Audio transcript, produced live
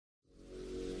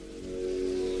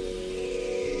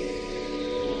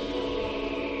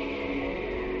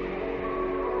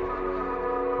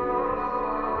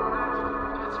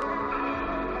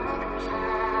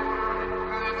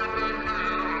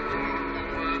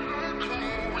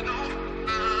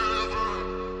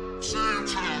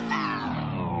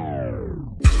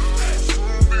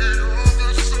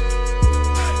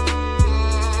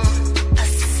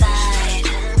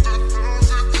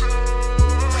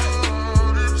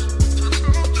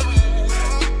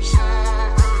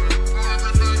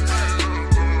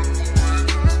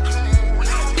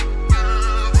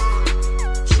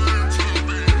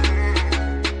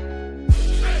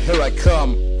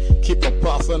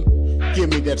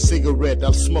cigarette,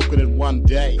 I'll smoke it in one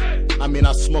day. I mean,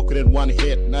 I'll smoke it in one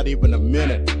hit, not even a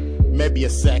minute, maybe a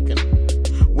second.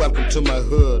 Welcome to my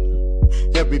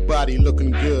hood, everybody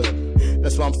looking good.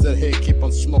 That's why I'm still here, keep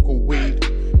on smoking weed,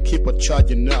 keep on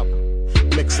charging up,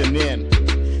 mixing in,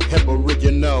 hip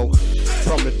original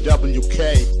from the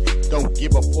WK. Don't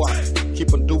give a fuck,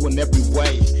 keep on doing every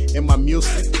way. In my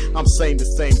music, I'm saying the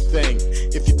same thing.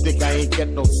 If you think I ain't got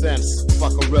no sense,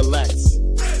 fucking relax.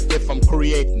 If I'm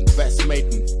creating, best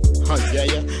mating,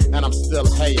 yeah, and I'm still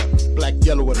higher, black,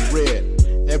 yellow, and red.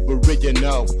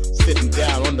 Aboriginal, sitting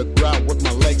down on the ground with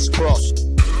my legs crossed.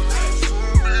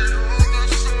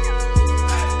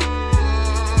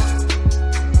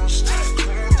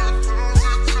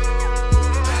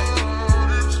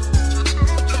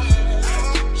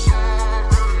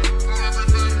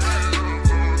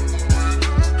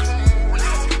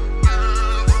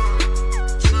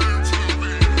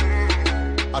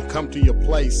 I come to your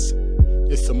place,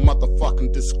 it's a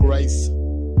motherfucking disgrace.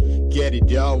 Get it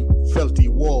down, filthy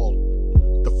wall,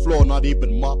 the floor not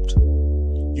even mopped.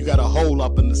 You got a hole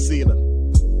up in the ceiling.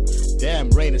 Damn,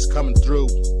 rain is coming through.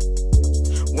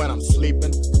 When I'm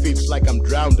sleeping, feels like I'm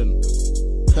drowning.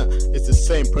 It's the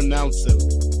same pronouncing.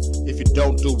 If you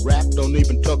don't do rap, don't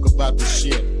even talk about the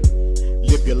shit.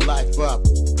 Live your life up,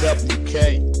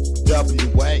 WK,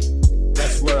 WA.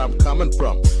 That's where I'm coming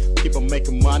from. Keep on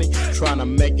making money, trying to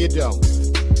make it up.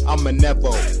 I'm an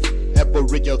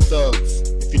Aboriginal thugs.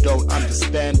 If you don't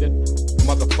understand it,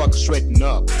 motherfucker, straighten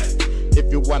up.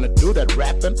 If you wanna do that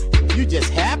rapping, you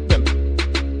just happen.